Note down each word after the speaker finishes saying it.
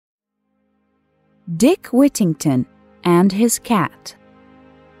Dick Whittington and His Cat.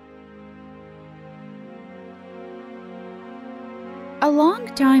 A long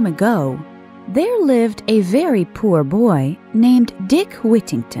time ago, there lived a very poor boy named Dick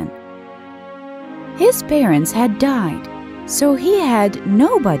Whittington. His parents had died, so he had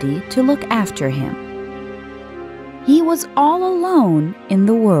nobody to look after him. He was all alone in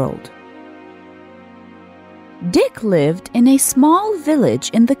the world. Dick lived in a small village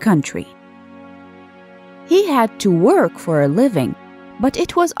in the country. He had to work for a living, but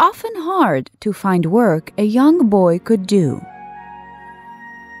it was often hard to find work a young boy could do.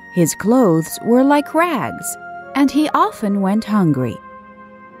 His clothes were like rags, and he often went hungry.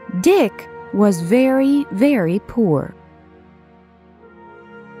 Dick was very, very poor.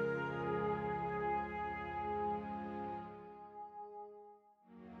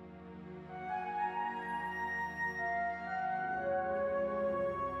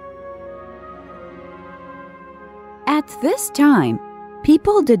 At this time,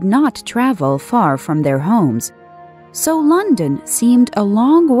 people did not travel far from their homes, so London seemed a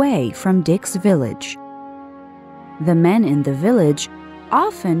long way from Dick's village. The men in the village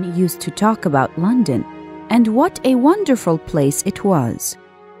often used to talk about London and what a wonderful place it was.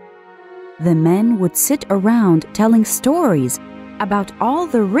 The men would sit around telling stories about all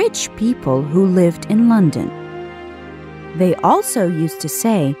the rich people who lived in London. They also used to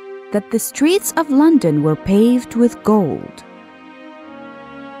say that the streets of London were paved with gold.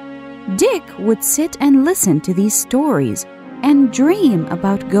 Dick would sit and listen to these stories and dream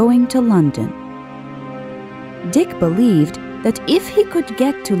about going to London. Dick believed that if he could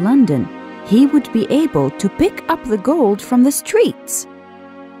get to London, he would be able to pick up the gold from the streets.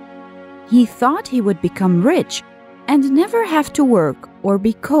 He thought he would become rich and never have to work or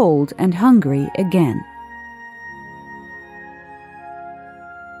be cold and hungry again.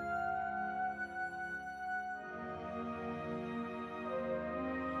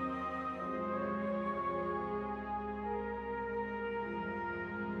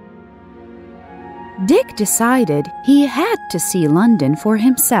 Dick decided he had to see London for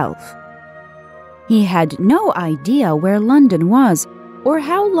himself. He had no idea where London was or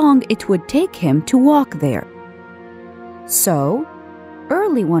how long it would take him to walk there. So,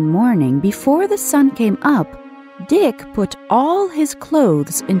 early one morning before the sun came up, Dick put all his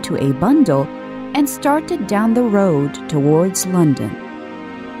clothes into a bundle and started down the road towards London.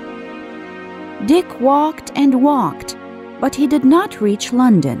 Dick walked and walked, but he did not reach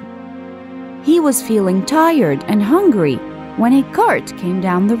London. He was feeling tired and hungry when a cart came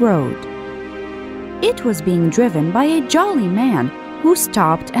down the road. It was being driven by a jolly man who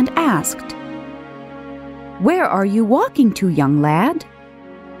stopped and asked, "Where are you walking to, young lad?"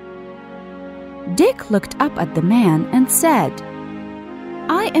 Dick looked up at the man and said,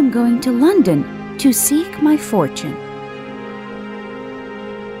 "I am going to London to seek my fortune."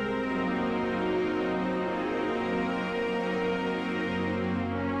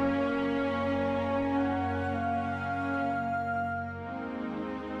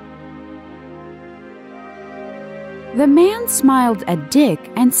 The man smiled at Dick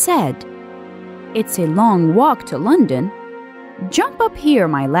and said, "It's a long walk to London. Jump up here,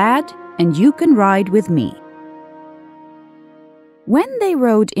 my lad, and you can ride with me." When they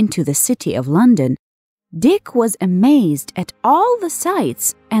rode into the city of London, Dick was amazed at all the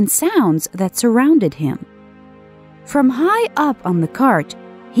sights and sounds that surrounded him. From high up on the cart,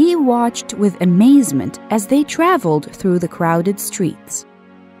 he watched with amazement as they traveled through the crowded streets.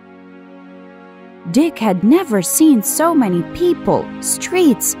 Dick had never seen so many people,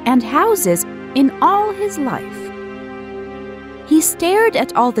 streets, and houses in all his life. He stared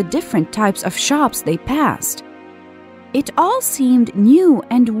at all the different types of shops they passed. It all seemed new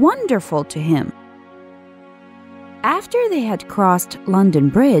and wonderful to him. After they had crossed London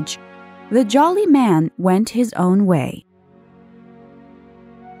Bridge, the jolly man went his own way.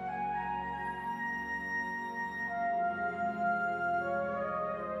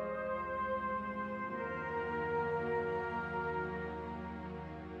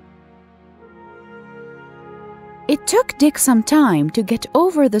 It took Dick some time to get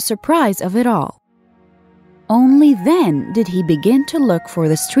over the surprise of it all. Only then did he begin to look for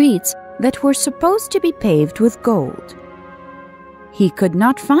the streets that were supposed to be paved with gold. He could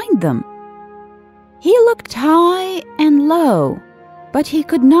not find them. He looked high and low, but he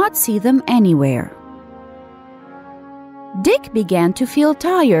could not see them anywhere. Dick began to feel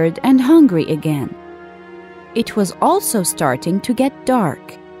tired and hungry again. It was also starting to get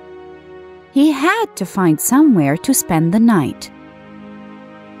dark. He had to find somewhere to spend the night.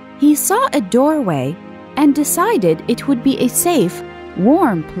 He saw a doorway and decided it would be a safe,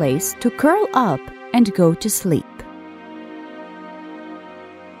 warm place to curl up and go to sleep.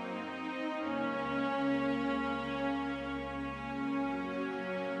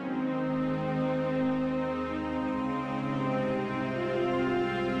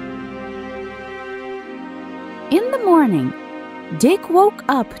 In the morning, Dick woke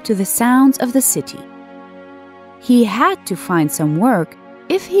up to the sounds of the city. He had to find some work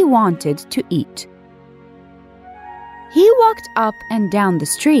if he wanted to eat. He walked up and down the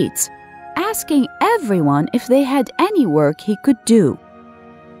streets, asking everyone if they had any work he could do.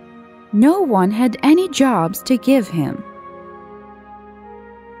 No one had any jobs to give him.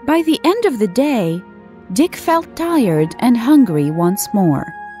 By the end of the day, Dick felt tired and hungry once more.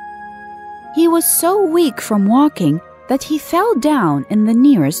 He was so weak from walking that he fell down in the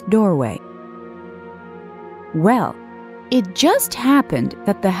nearest doorway. Well, it just happened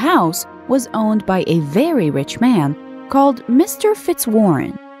that the house was owned by a very rich man called Mr.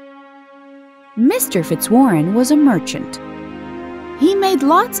 Fitzwarren. Mr. Fitzwarren was a merchant. He made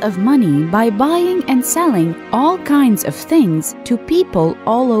lots of money by buying and selling all kinds of things to people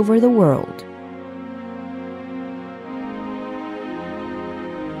all over the world.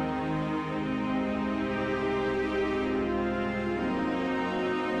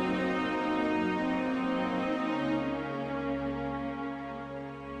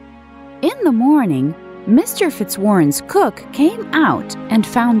 In the morning, Mr. Fitzwarren's cook came out and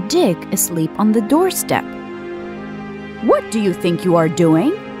found Dick asleep on the doorstep. "What do you think you are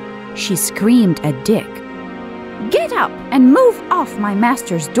doing?" she screamed at Dick. "Get up and move off my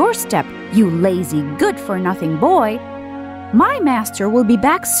master's doorstep, you lazy, good-for-nothing boy. My master will be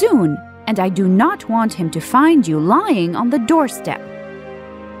back soon, and I do not want him to find you lying on the doorstep."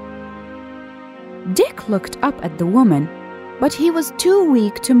 Dick looked up at the woman, but he was too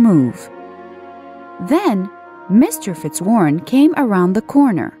weak to move. Then Mr. Fitzwarren came around the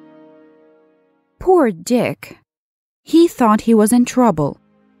corner. Poor Dick! He thought he was in trouble.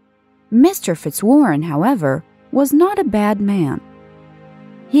 Mr. Fitzwarren, however, was not a bad man.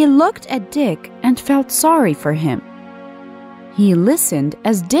 He looked at Dick and felt sorry for him. He listened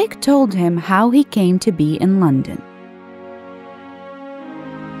as Dick told him how he came to be in London.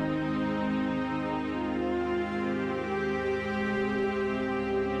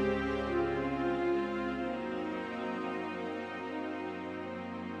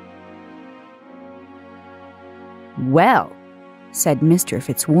 "Well," said Mr.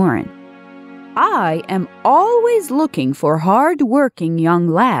 Fitzwarren, "I am always looking for hard-working young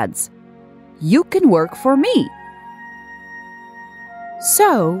lads. You can work for me."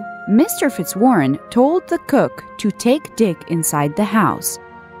 So, Mr. Fitzwarren told the cook to take Dick inside the house.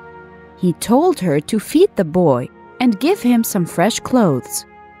 He told her to feed the boy and give him some fresh clothes.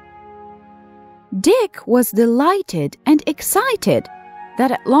 Dick was delighted and excited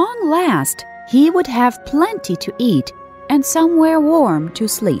that at long last he would have plenty to eat and somewhere warm to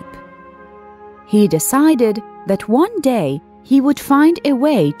sleep. He decided that one day he would find a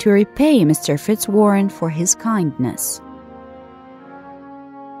way to repay Mr. Fitzwarren for his kindness.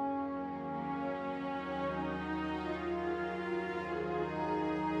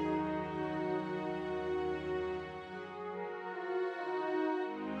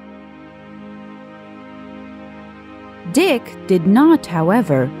 Dick did not,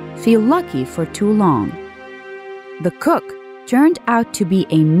 however, feel lucky for too long. The cook turned out to be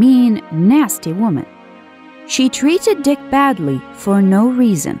a mean, nasty woman. She treated Dick badly for no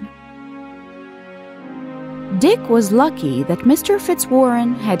reason. Dick was lucky that Mr.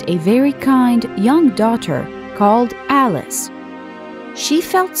 Fitzwarren had a very kind young daughter called Alice. She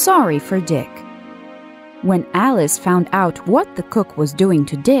felt sorry for Dick. When Alice found out what the cook was doing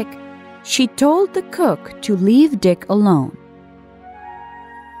to Dick, she told the cook to leave Dick alone.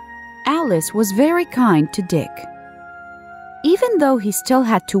 Alice was very kind to Dick. Even though he still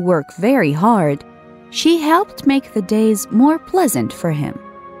had to work very hard, she helped make the days more pleasant for him.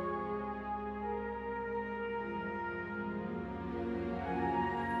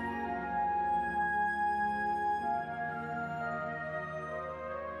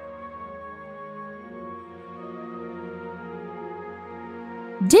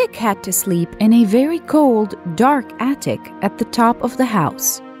 Dick had to sleep in a very cold, dark attic at the top of the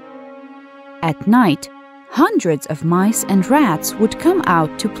house. At night, hundreds of mice and rats would come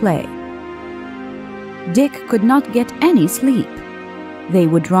out to play. Dick could not get any sleep. They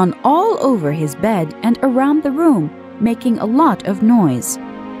would run all over his bed and around the room, making a lot of noise.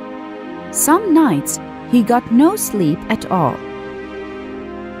 Some nights, he got no sleep at all.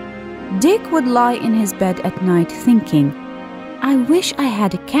 Dick would lie in his bed at night thinking, "I wish I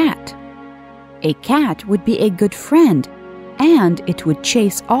had a cat. A cat would be a good friend, and it would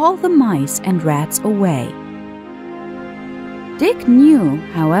chase all the mice and rats away. Dick knew,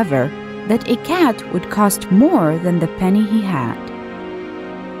 however, that a cat would cost more than the penny he had.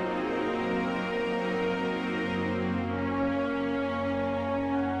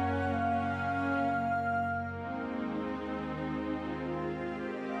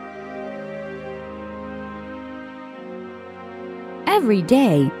 Every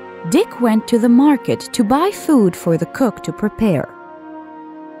day, Dick went to the market to buy food for the cook to prepare.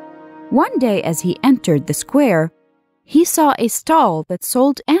 One day as he entered the square, he saw a stall that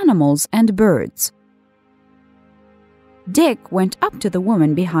sold animals and birds. Dick went up to the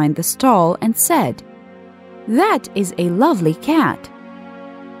woman behind the stall and said, "That is a lovely cat.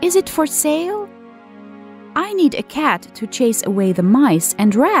 Is it for sale? I need a cat to chase away the mice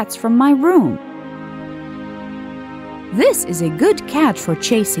and rats from my room." "This is a good cat for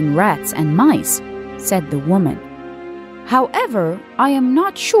chasing rats and mice," said the woman. "However, I am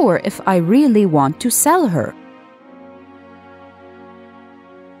not sure if I really want to sell her."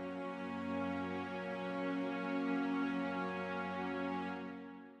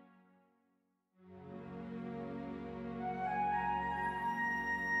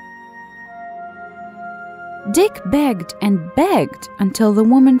 Dick begged and begged until the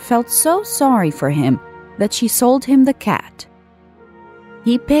woman felt so sorry for him that she sold him the cat.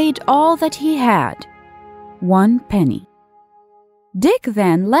 He paid all that he had, 1 penny. Dick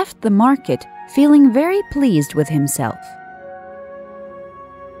then left the market feeling very pleased with himself.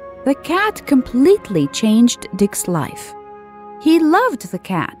 The cat completely changed Dick's life. He loved the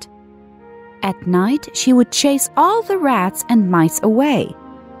cat. At night, she would chase all the rats and mice away.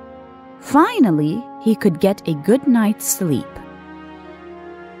 Finally, he could get a good night's sleep.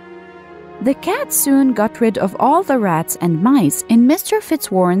 The cat soon got rid of all the rats and mice in Mr.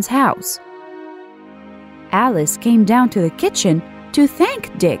 Fitzwarren's house. Alice came down to the kitchen to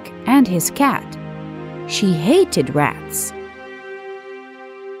thank Dick and his cat. She hated rats.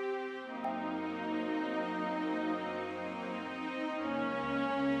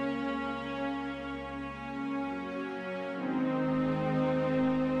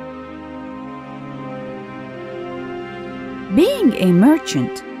 Being a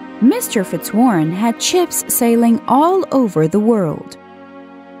merchant, Mr. Fitzwarren had ships sailing all over the world.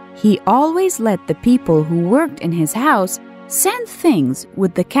 He always let the people who worked in his house send things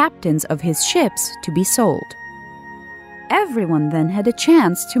with the captains of his ships to be sold. Everyone then had a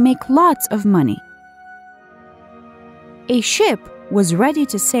chance to make lots of money. A ship was ready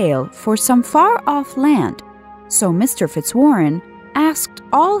to sail for some far-off land, so Mr. Fitzwarren asked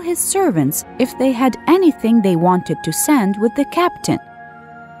all his servants if they had anything they wanted to send with the captain.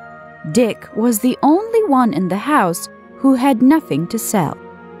 Dick was the only one in the house who had nothing to sell.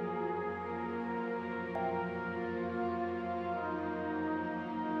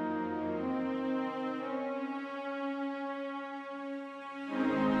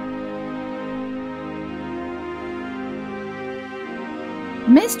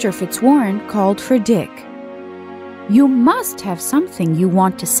 Mr. Fitzwarren called for Dick. "You must have something you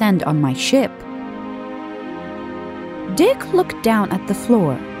want to send on my ship." Dick looked down at the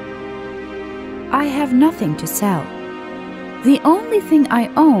floor. "I have nothing to sell. The only thing I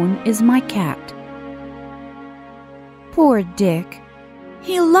own is my cat." Poor Dick.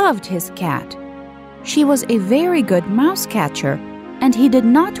 He loved his cat. She was a very good mouse catcher, and he did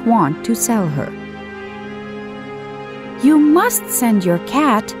not want to sell her. "You must send your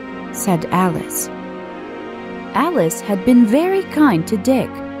cat," said Alice. Alice had been very kind to Dick,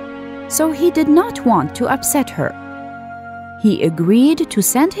 so he did not want to upset her. He agreed to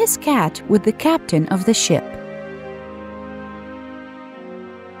send his cat with the captain of the ship.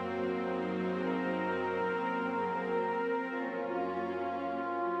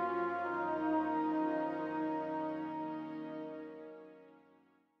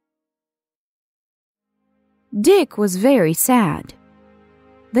 Dick was very sad.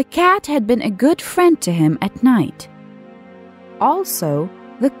 The cat had been a good friend to him at night. Also,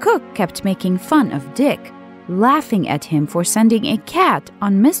 the cook kept making fun of Dick, laughing at him for sending a cat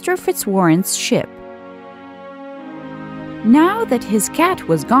on Mr. Fitzwarren's ship. Now that his cat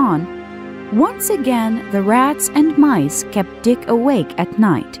was gone, once again the rats and mice kept Dick awake at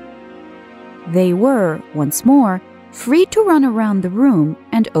night. They were, once more, free to run around the room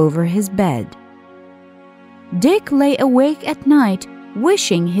and over his bed. Dick lay awake at night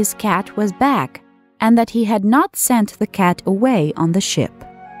wishing his cat was back and that he had not sent the cat away on the ship.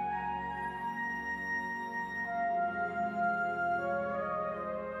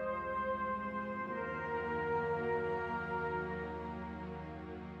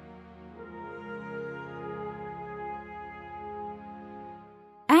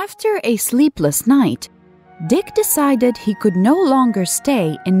 After a sleepless night, Dick decided he could no longer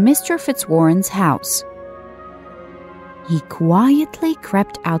stay in Mr. Fitzwarren's house. He quietly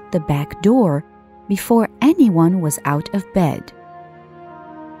crept out the back door before anyone was out of bed.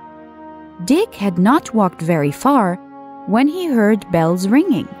 Dick had not walked very far when he heard bells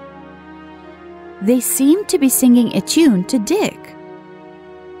ringing. They seemed to be singing a tune to Dick.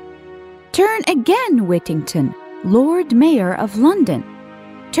 "Turn again, Whittington, Lord Mayor of London.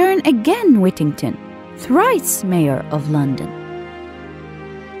 Turn again, Whittington, thrice Mayor of London."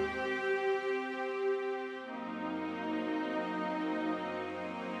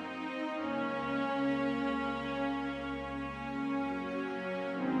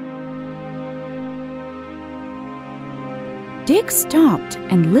 Dick stopped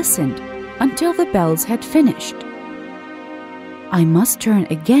and listened until the bells had finished. "I must turn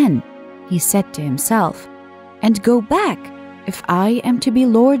again," he said to himself, "and go back if I am to be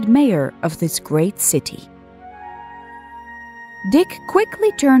Lord Mayor of this great city." Dick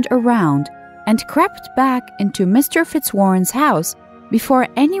quickly turned around and crept back into Mr. Fitzwarren's house before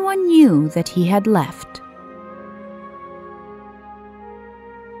anyone knew that he had left.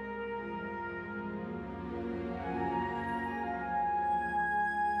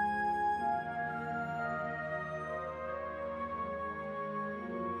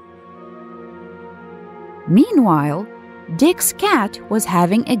 Meanwhile, Dick's cat was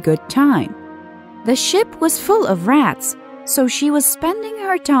having a good time. The ship was full of rats, so she was spending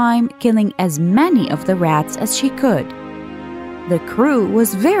her time killing as many of the rats as she could. The crew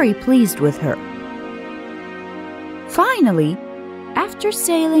was very pleased with her. Finally, after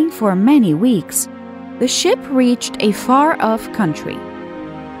sailing for many weeks, the ship reached a far-off country.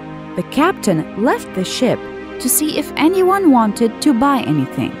 The captain left the ship to see if anyone wanted to buy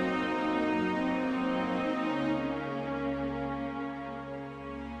anything.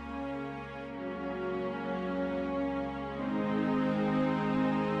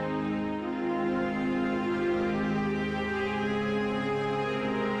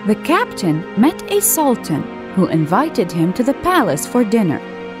 The captain met a sultan who invited him to the palace for dinner.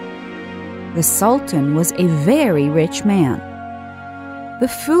 The sultan was a very rich man. The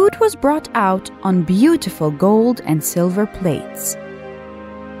food was brought out on beautiful gold and silver plates.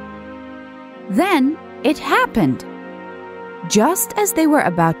 Then it happened. Just as they were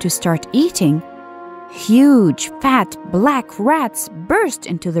about to start eating, huge, fat, black rats burst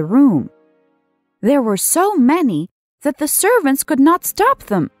into the room. There were so many that the servants could not stop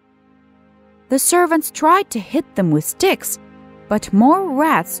them. The servants tried to hit them with sticks, but more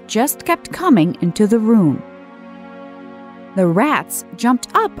rats just kept coming into the room. The rats jumped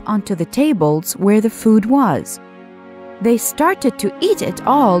up onto the tables where the food was. They started to eat it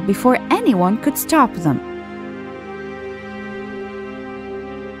all before anyone could stop them.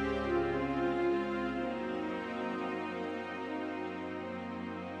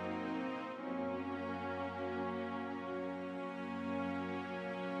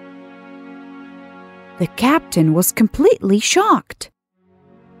 The captain was completely shocked.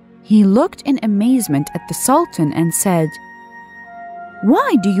 He looked in amazement at the sultan and said, "Why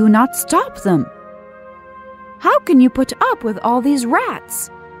do you not stop them? How can you put up with all these rats?"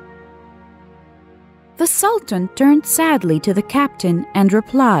 The sultan turned sadly to the captain and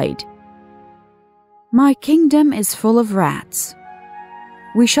replied, "My kingdom is full of rats.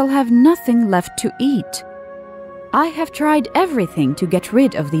 We shall have nothing left to eat. I have tried everything to get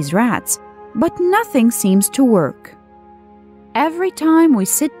rid of these rats, but nothing seems to work. Every time we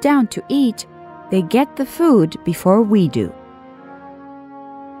sit down to eat, they get the food before we do."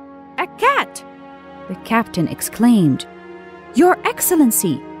 "A cat!" the captain exclaimed. "Your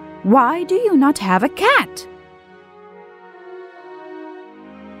Excellency, why do you not have a cat?"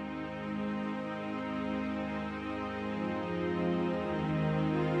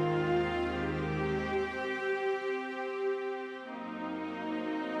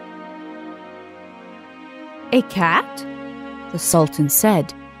 "A cat?" the sultan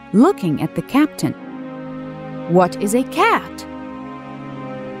said, looking at the captain. "What is a cat?"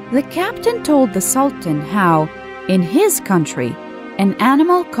 The captain told the sultan how, in his country, an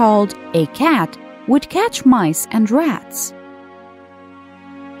animal called a cat would catch mice and rats.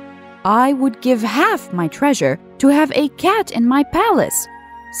 "I would give half my treasure to have a cat in my palace,"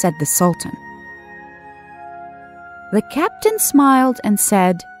 said the sultan. The captain smiled and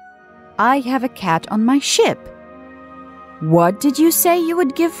said, "I have a cat on my ship." "What did you say you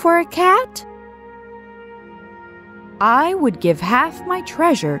would give for a cat?" "I would give half my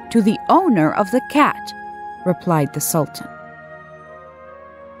treasure to the owner of the cat," replied the sultan.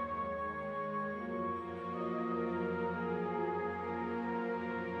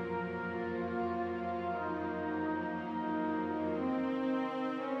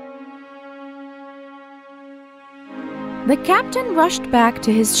 The captain rushed back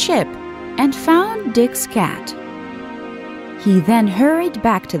to his ship and found Dick's cat. He then hurried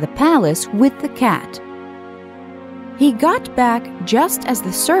back to the palace with the cat. He got back just as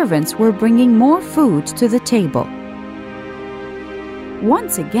the servants were bringing more food to the table.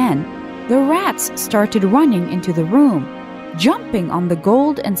 Once again, the rats started running into the room, jumping on the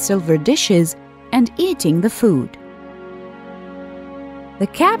gold and silver dishes and eating the food. The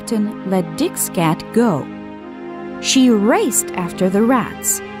captain let Dick's cat go. She raced after the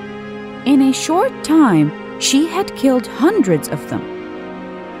rats. In a short time, she had killed hundreds of them.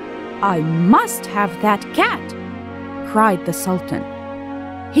 "I must have that cat!" cried the Sultan.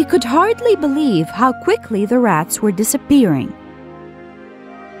 He could hardly believe how quickly the rats were disappearing.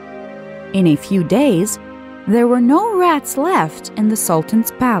 In a few days, there were no rats left in the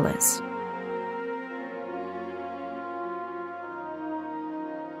Sultan's palace.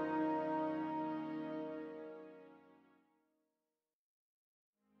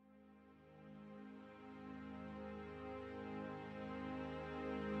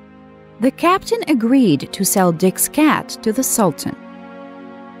 The captain agreed to sell Dick's cat to the Sultan.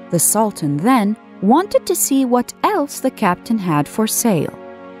 The Sultan then wanted to see what else the captain had for sale.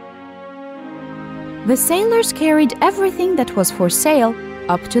 The sailors carried everything that was for sale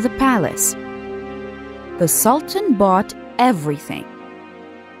up to the palace. The Sultan bought everything.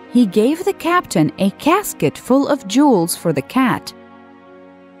 He gave the captain a casket full of jewels for the cat.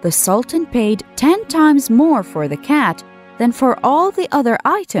 The Sultan paid 10 times more for the cat than for all the other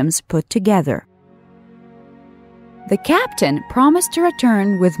items put together. The captain promised to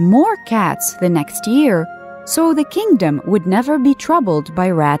return with more cats the next year, so the kingdom would never be troubled by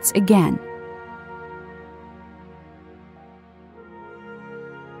rats again.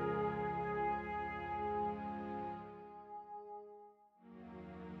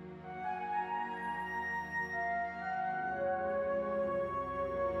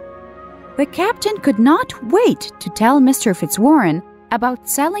 The captain could not wait to tell Mr. Fitzwarren about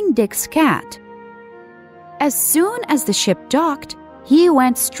selling Dick's cat. As soon as the ship docked, he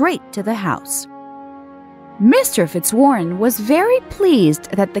went straight to the house. Mr. Fitzwarren was very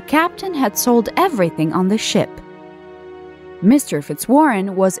pleased that the captain had sold everything on the ship. Mr.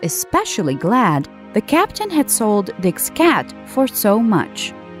 Fitzwarren was especially glad the captain had sold Dick's cat for so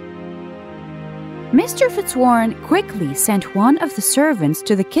much. Mr. Fitzwarren quickly sent one of the servants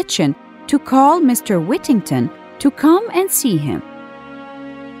to the kitchen to call Mr. Whittington to come and see him.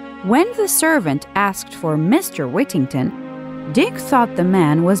 When the servant asked for Mr. Whittington, Dick thought the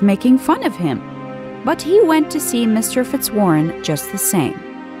man was making fun of him, but he went to see Mr. Fitzwarren just the same.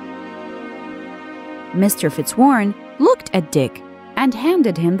 Mr. Fitzwarren looked at Dick and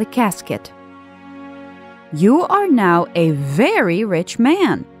handed him the casket. "You are now a very rich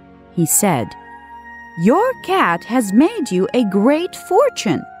man," he said. "Your cat has made you a great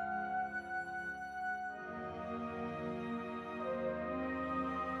fortune."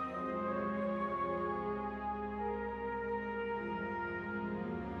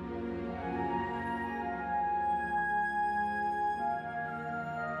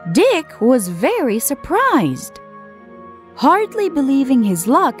 Dick was very surprised. Hardly believing his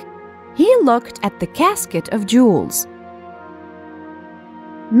luck, he looked at the casket of jewels.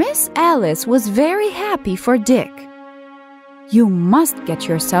 Miss Alice was very happy for Dick. "You must get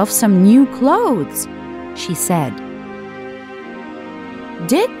yourself some new clothes," she said.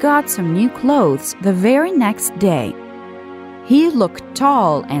 Dick got some new clothes the very next day. He looked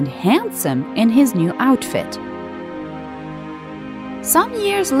tall and handsome in his new outfit. Some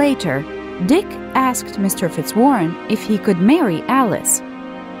years later, Dick asked Mr. Fitzwarren if he could marry Alice.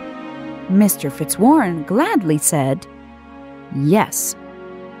 Mr. Fitzwarren gladly said, "Yes."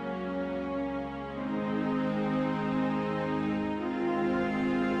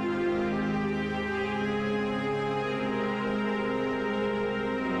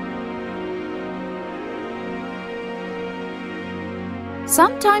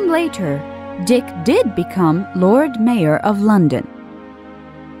 Sometime later, Dick did become Lord Mayor of London.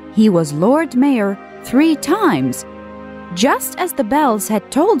 He was Lord Mayor 3 times, just as the bells had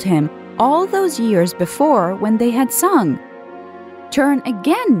told him all those years before when they had sung, "Turn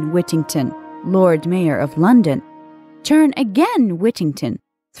again, Whittington, Lord Mayor of London. Turn again, Whittington,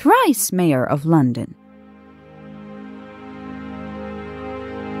 thrice Mayor of London."